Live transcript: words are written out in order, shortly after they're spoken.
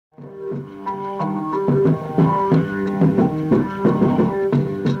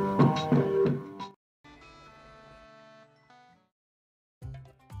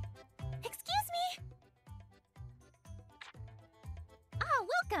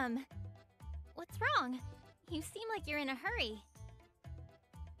welcome! What's wrong? You seem like you're in a hurry.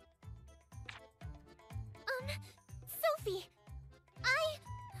 Sophie!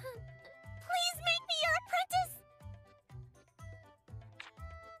 Please make me your apprentice!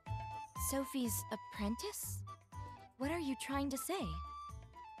 Sophie's apprentice? What are you trying to say?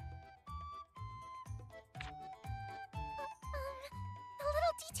 The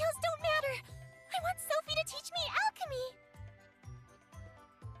little details don't matter. I want Sophie to teach me alchemy.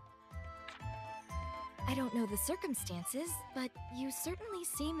 I don't know the circumstances, but you certainly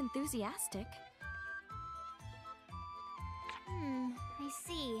seem enthusiastic. I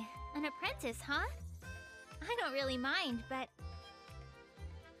see. An apprentice, huh? I don't really mind, but...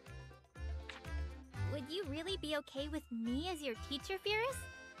 Would you really be okay with me as your teacher, Firis?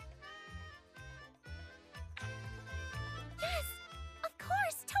 Yes! Of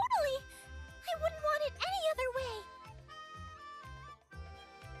course, totally! I wouldn't want it any other way!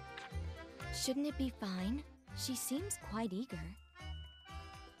 Shouldn't it be fine? She seems quite eager.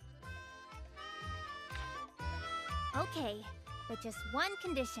 Okay, but just one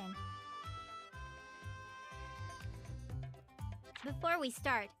condition. Before we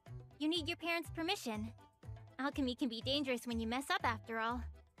start, you need your parents' permission. Alchemy can be dangerous when you mess up after all.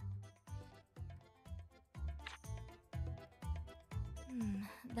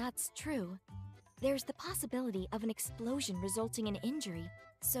 That's true. There's the possibility of an explosion resulting in injury,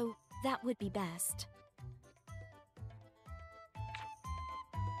 so that would be best.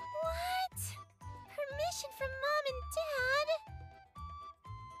 What? Permission from Mom and Dad?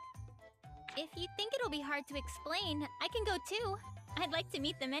 If you think it'll be hard to explain, I can go too. I'd like to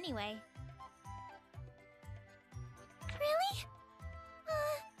meet them anyway. Really?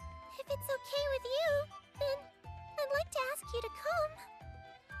 If it's okay with you, then I'd like to ask you to come.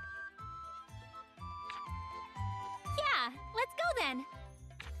 Yeah, let's go then!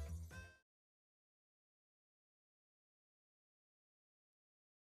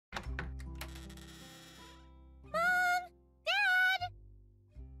 Mom! Dad!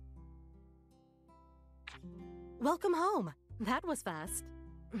 Welcome home! That was fast.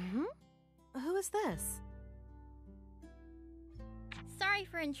 Who is this? Sorry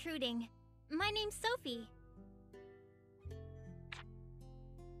for intruding. My name's Sophie.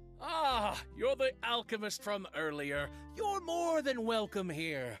 Ah, you're the alchemist from earlier. You're more than welcome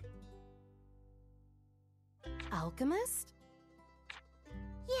here. Alchemist?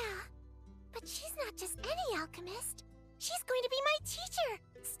 Yeah, but she's not just any alchemist. She's going to be my teacher,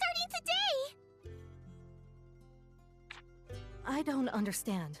 starting today! I don't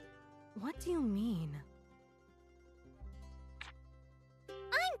understand. What do you mean?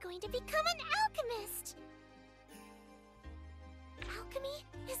 I'm going to become an alchemist! Alchemy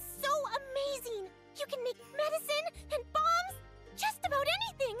is so amazing! You can make medicine and bombs, just about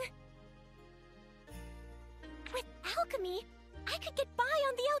anything! With alchemy, I could get by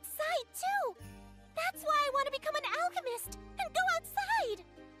on the outside, too! That's why I want to become an alchemist and go outside!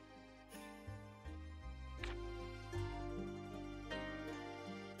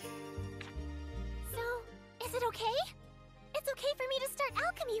 So, is it okay? It's okay for me to start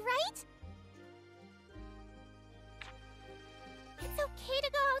alchemy, right? It's okay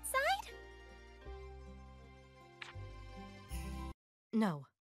to go outside? No.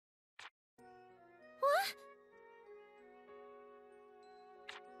 What?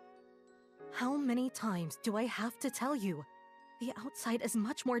 How many times do I have to tell you? The outside is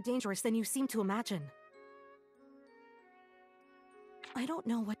much more dangerous than you seem to imagine. I don't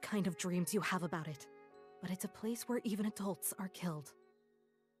know what kind of dreams you have about it, but it's a place where even adults are killed.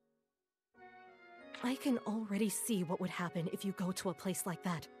 I can already see what would happen if you go to a place like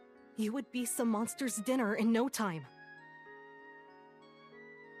that. You would be some monster's dinner in no time.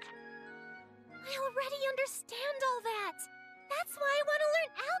 I already understand all that! That's why I want to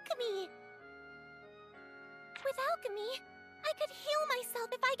learn alchemy! With alchemy, I could heal myself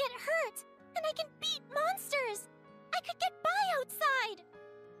if I get hurt, and I can beat monsters! I could get by outside!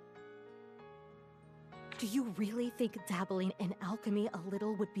 Do you really think dabbling in alchemy a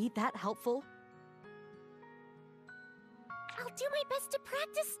little would be that helpful? I'll do my best to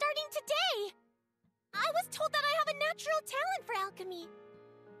practice starting today! I was told that I have a natural talent for alchemy!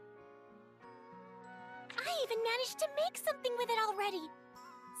 I even managed to make something with it already!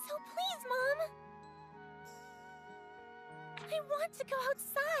 So please, Mom! I want to go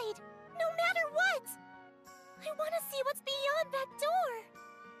outside, no matter what! I want to see what's beyond that door!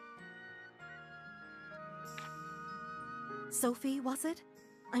 Sophie, was it?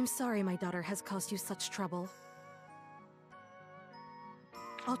 I'm sorry my daughter has caused you such trouble.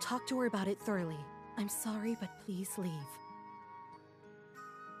 I'll talk to her about it thoroughly. I'm sorry, but please leave.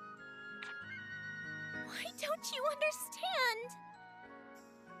 Why don't you understand?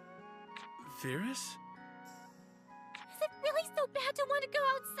 Firis? Is it really so bad to want to go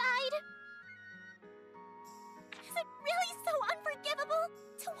outside? Is it really so unforgivable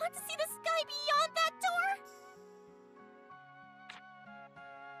to want to see the sky beyond that door?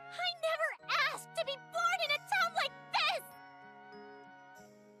 I never asked to be born in a town like this!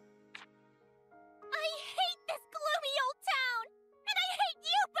 I hate this gloomy old town! And I hate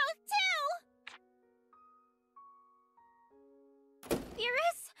you both too!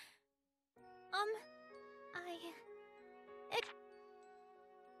 Firis?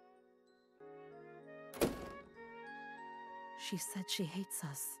 She said she hates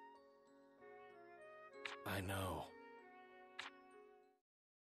us. I know.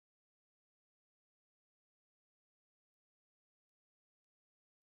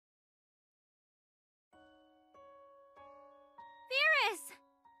 Firis!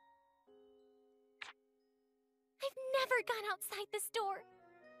 I've never gone outside this door.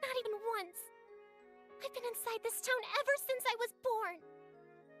 Not even once. I've been inside this town ever since I was born.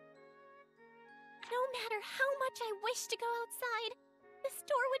 No matter how much I wish to go outside, this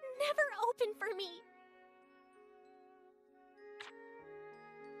door would never open for me.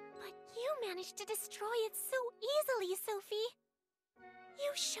 But you managed to destroy it so easily, Sophie.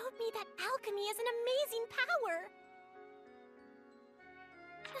 You showed me that alchemy is an amazing power.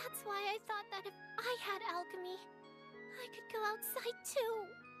 That's why I thought that if I had alchemy, I could go outside too.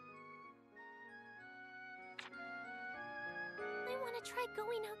 I want to try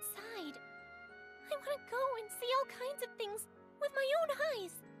going outside. I want to go and see all kinds of things with my own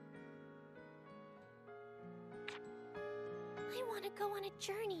eyes. I want to go on a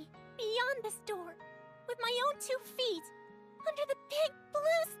journey beyond this door with my own 2 feet under the big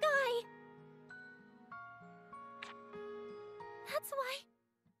blue sky. That's why.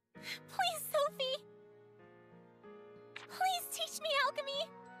 Please, Sophie. Please teach me alchemy.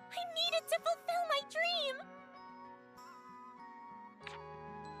 I need it to fulfill my dream.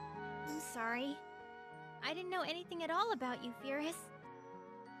 I'm sorry. I didn't know anything at all about you, Firis.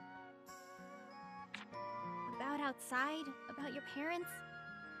 About outside, about your parents,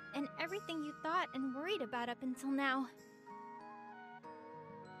 and everything you thought and worried about up until now.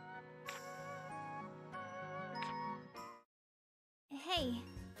 Hey,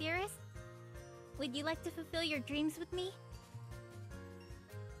 Firis, would you like to fulfill your dreams with me?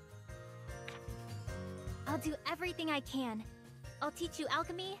 I'll do everything I can. I'll teach you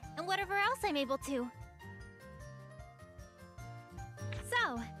alchemy and whatever else I'm able to.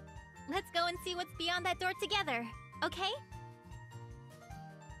 So, let's go and see what's beyond that door together, okay?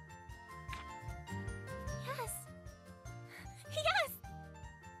 Yes. Yes!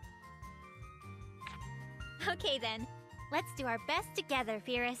 Okay then, let's do our best together,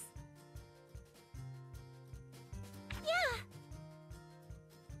 Firis. Yeah!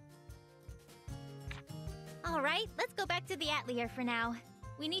 Alright, let's go back to the Atelier for now.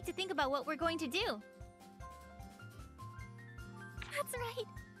 We need to think about what we're going to do. That's right.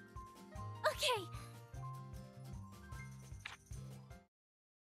 Okay.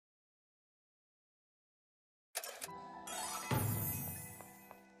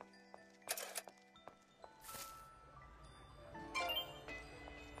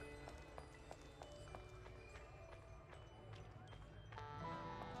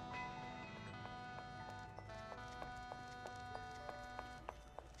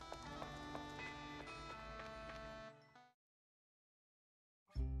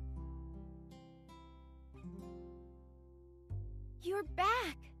 You're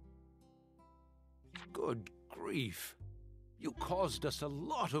back! Good grief. You caused us a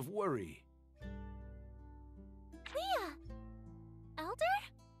lot of worry. Leah! Elder?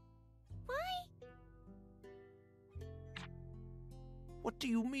 Why? What do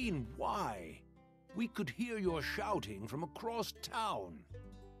you mean, why? We could hear your shouting from across town.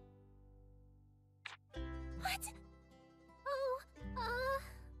 What? Oh,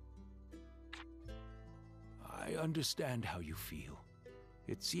 I understand how you feel.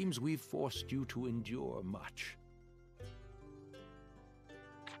 It seems we've forced you to endure much.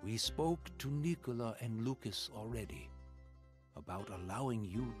 We spoke to Nicola and Lucas already about allowing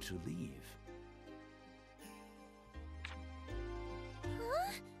you to leave.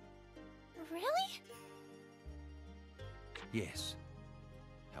 Huh? Really? Yes.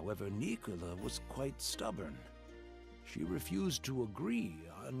 However, Nicola was quite stubborn. She refused to agree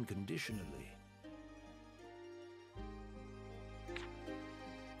unconditionally.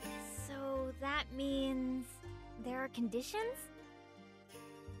 So that means there are conditions?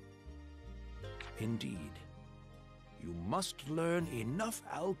 Indeed. You must learn enough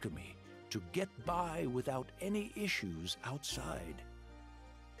alchemy to get by without any issues outside.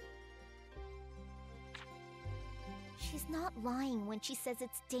 She's not lying when she says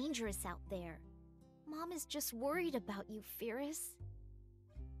it's dangerous out there. Mom is just worried about you, Firis.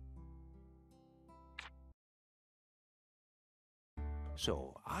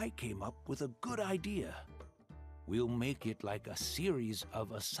 So I came up with a good idea. We'll make it like a series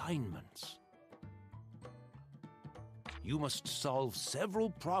of assignments. You must solve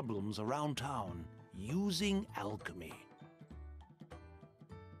several problems around town using alchemy.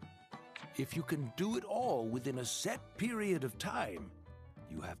 If you can do it all within a set period of time,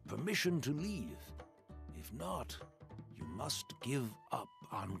 you have permission to leave. If not, you must give up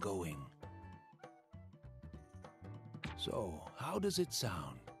on going. So, how does it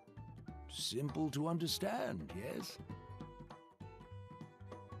sound? Simple to understand, yes?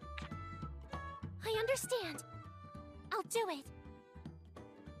 I understand. I'll do it.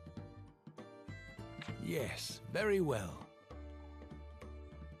 Yes, very well.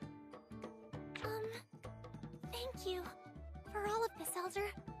 Thank you for all of this,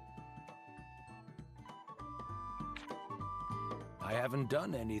 Elder. I haven't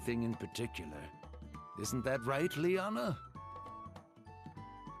done anything in particular. Isn't that right, Liana?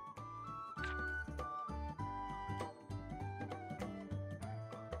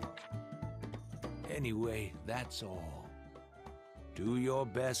 Anyway, that's all. Do your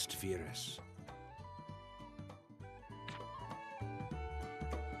best, Firis.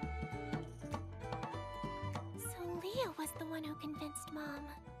 So Leah was the one who convinced Mom.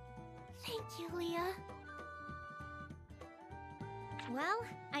 Thank you, Leah. Well,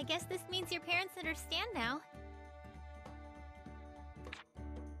 I guess this means your parents understand now.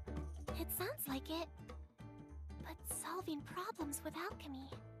 It sounds like it. But solving problems with alchemy.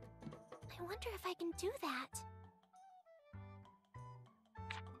 I wonder if I can do that.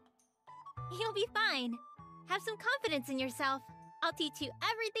 You'll be fine. Have some confidence in yourself. I'll teach you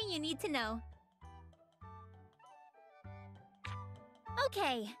everything you need to know.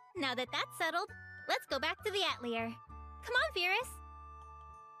 Okay, now that that's settled, let's go back to the Atelier. Come on, Firis.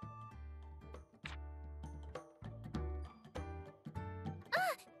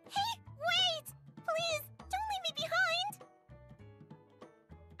 Hey, wait! Please, don't leave me behind!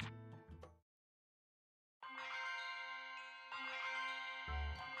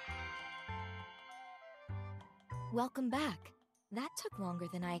 Welcome back. That took longer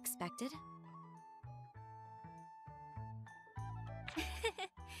than I expected.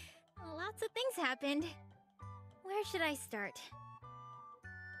 Lots of things happened. Where should I start?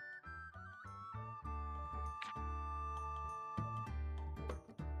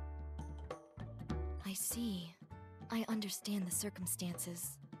 I see. I understand the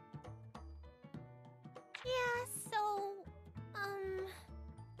circumstances. Yeah, so...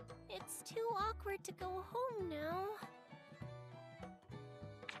 It's too awkward to go home now.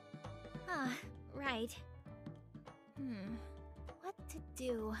 Ah, right. What to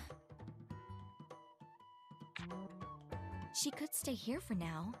do? She could stay here for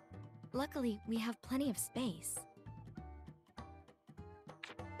now. Luckily, we have plenty of space.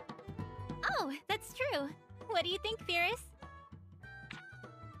 Oh, that's true. What do you think, Firis?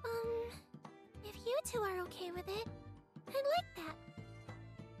 If you two are okay with it, I'd like that.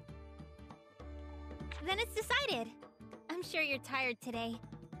 Then it's decided. I'm sure you're tired today.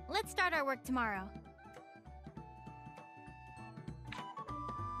 Let's start our work tomorrow.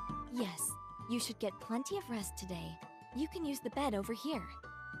 Yes, you should get plenty of rest today. You can use the bed over here.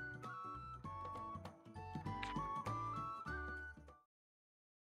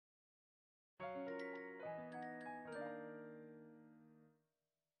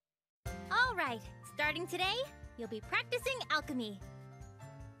 All right, starting today, you'll be practicing alchemy.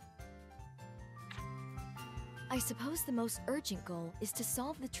 I suppose the most urgent goal is to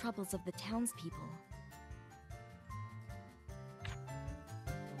solve the troubles of the townspeople.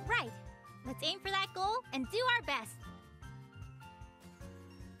 Right. Let's aim for that goal and do our best.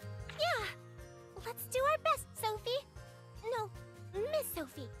 Yeah! Let's do our best, Sophie! No, Miss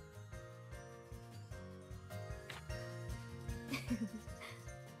Sophie.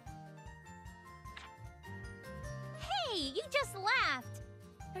 Hey, you just laughed!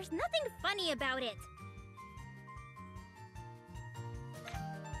 There's nothing funny about it.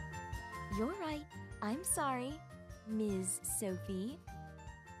 You're right. I'm sorry, Ms. Sophie.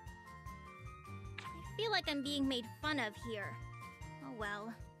 I feel like I'm being made fun of here. Oh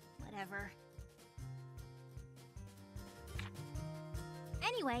well, whatever.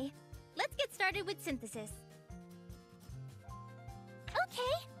 Anyway, let's get started with synthesis.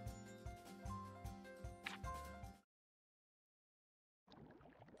 Okay.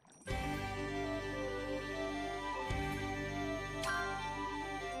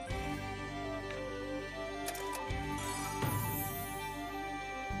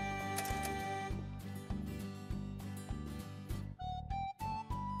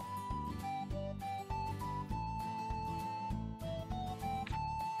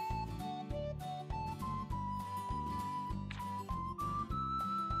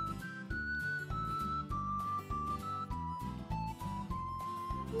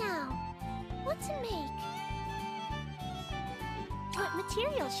 now. What to make? What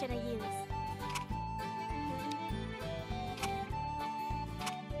material should I use?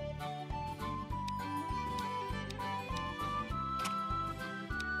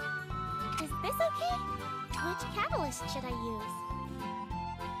 Is this okay? Which catalyst should I use?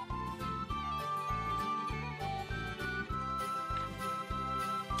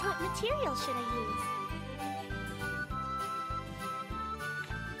 What material should I use?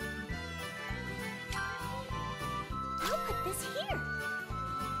 I'll put this here.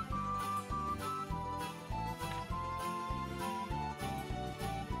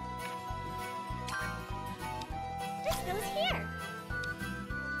 This goes here.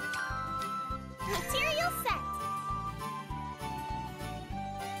 Material set.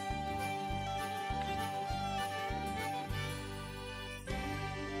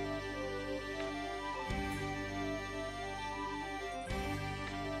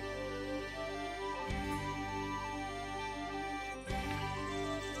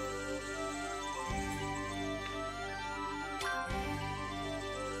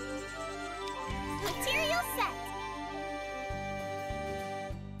 Material set.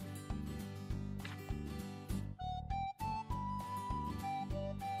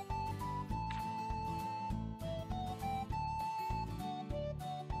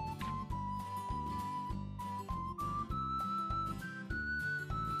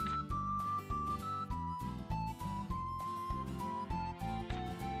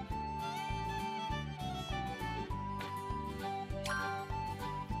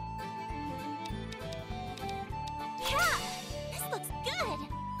 Yeah! This looks good!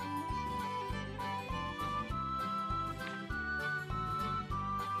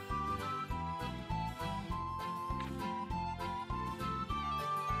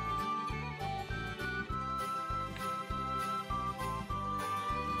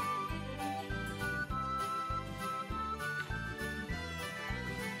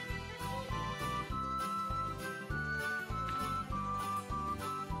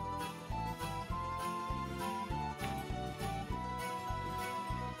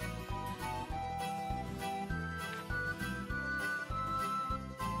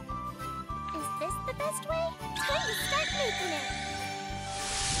 Is this the best way? Time to start making it!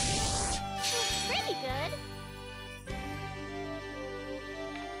 Looks pretty good.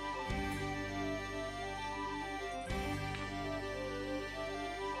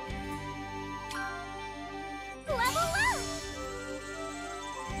 Level up!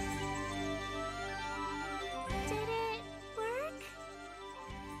 Did it work?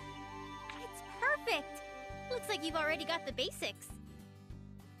 It's perfect! Looks like you've already got the basics.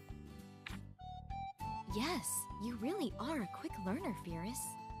 Yes, you really are a quick learner, Firis.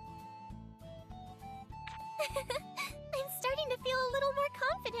 I'm starting to feel a little more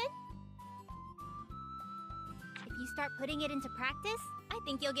confident. If you start putting it into practice, I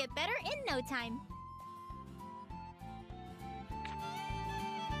think you'll get better in no time.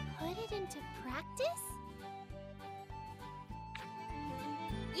 Put it into practice?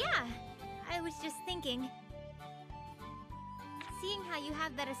 Yeah, I was just thinking. Seeing how you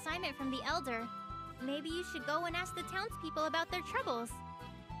have that assignment from the Elder, maybe you should go and ask the townspeople about their troubles.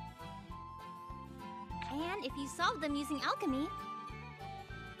 And if you solve them using alchemy...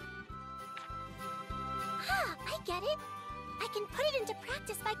 Ah, I get it! I can put it into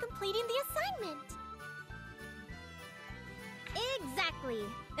practice by completing the assignment! Exactly!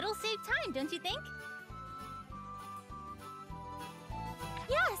 It'll save time, don't you think?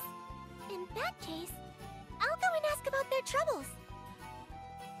 Yes! In that case, I'll go and ask about their troubles.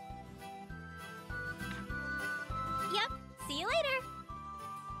 Yep, see you later!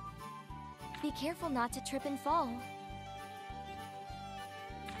 Be careful not to trip and fall.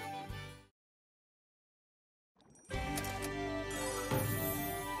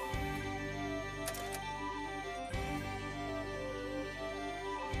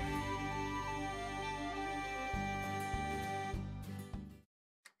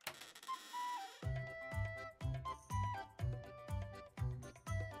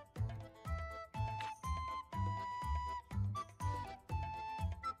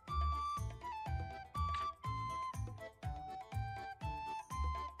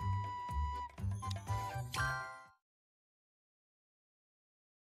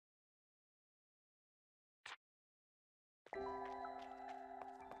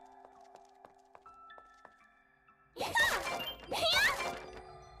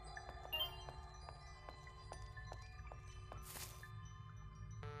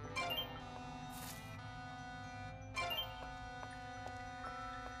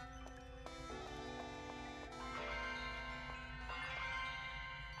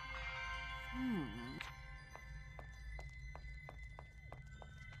 Hmm.